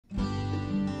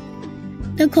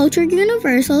The cultural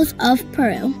universals of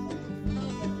Peru.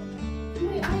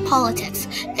 Politics,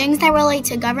 things that relate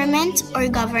to government or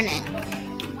governing.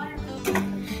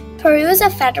 Peru is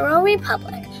a federal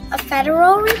republic. A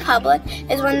federal republic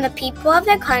is when the people of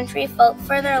the country vote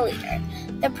for their leader.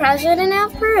 The president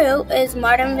of Peru is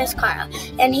Martin Vizcarra,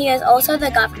 and he is also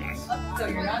the governor.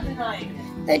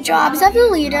 The jobs of the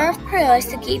leader of Peru is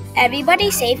to keep everybody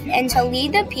safe and to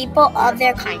lead the people of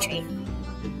their country.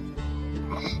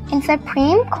 In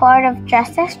Supreme Court of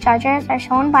Justice, judges are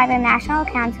shown by the National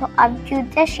Council of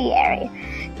Judiciary.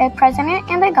 The president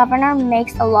and the governor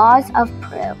makes the laws of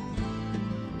Peru.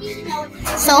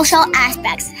 Social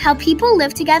aspects, how people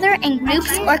live together in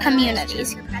groups or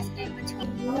communities.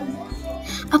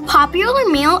 A popular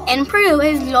meal in Peru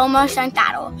is lomo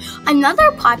saltado.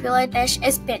 Another popular dish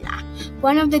is pita.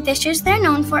 One of the dishes they're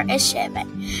known for is civet.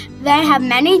 They have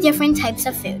many different types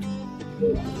of food.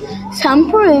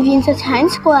 Some Peruvians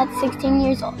attend school at 16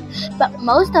 years old, but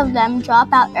most of them drop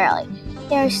out early.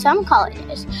 There are some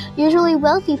colleges. Usually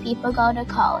wealthy people go to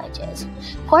colleges.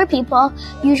 Poor people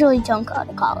usually don't go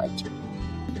to college.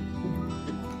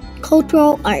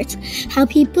 Cultural arts, how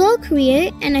people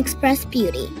create and express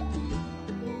beauty.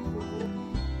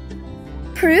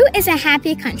 Peru is a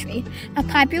happy country. A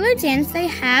popular dance they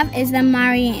have is the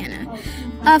Mariana.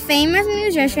 A famous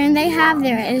musician they have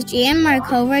there is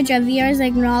Gianmarco Javier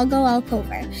Zagnalgo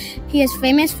Alcover. He is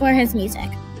famous for his music.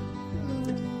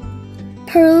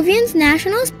 Peruvians'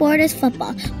 national sport is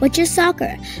football, which is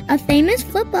soccer. A famous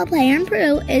football player in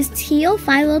Peru is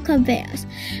Teofilo Caballos.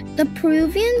 The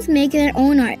Peruvians make their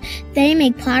own art. They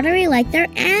make pottery like their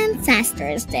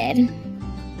ancestors did.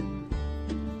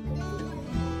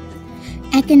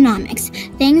 Economics,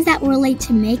 things that relate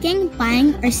to making,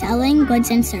 buying, or selling goods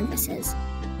and services.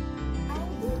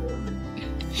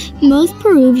 Most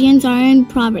Peruvians are in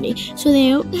poverty, so they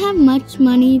don't have much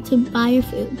money to buy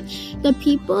food. The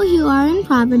people who are in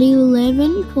poverty live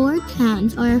in poor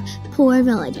towns or poor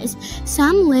villages.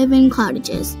 Some live in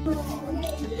cottages.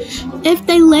 If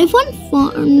they live on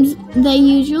farms, they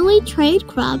usually trade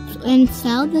crops and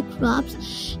sell the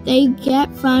crops they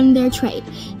get from their trade.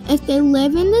 If they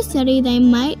live in the city, they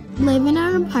might live in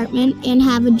an apartment and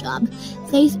have a job.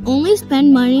 They only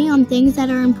spend money on things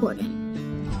that are important.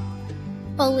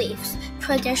 Beliefs,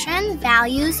 traditions,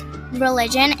 values,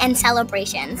 religion, and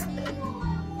celebrations.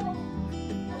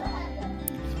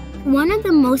 One of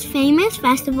the most famous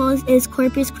festivals is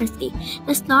Corpus Christi,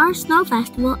 the Star Snow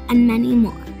Festival, and many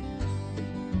more.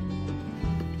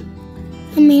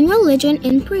 The main religion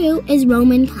in Peru is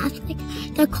Roman Catholic.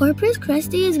 The Corpus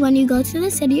Christi is when you go to the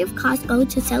city of Costco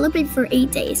to celebrate for 8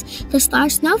 days. The Star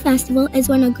Snow Festival is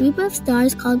when a group of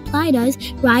stars called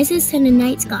Pleiades rises to the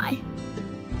night sky.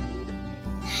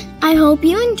 I hope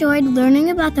you enjoyed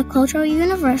learning about the cultural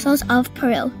universals of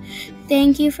Peru.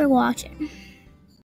 Thank you for watching.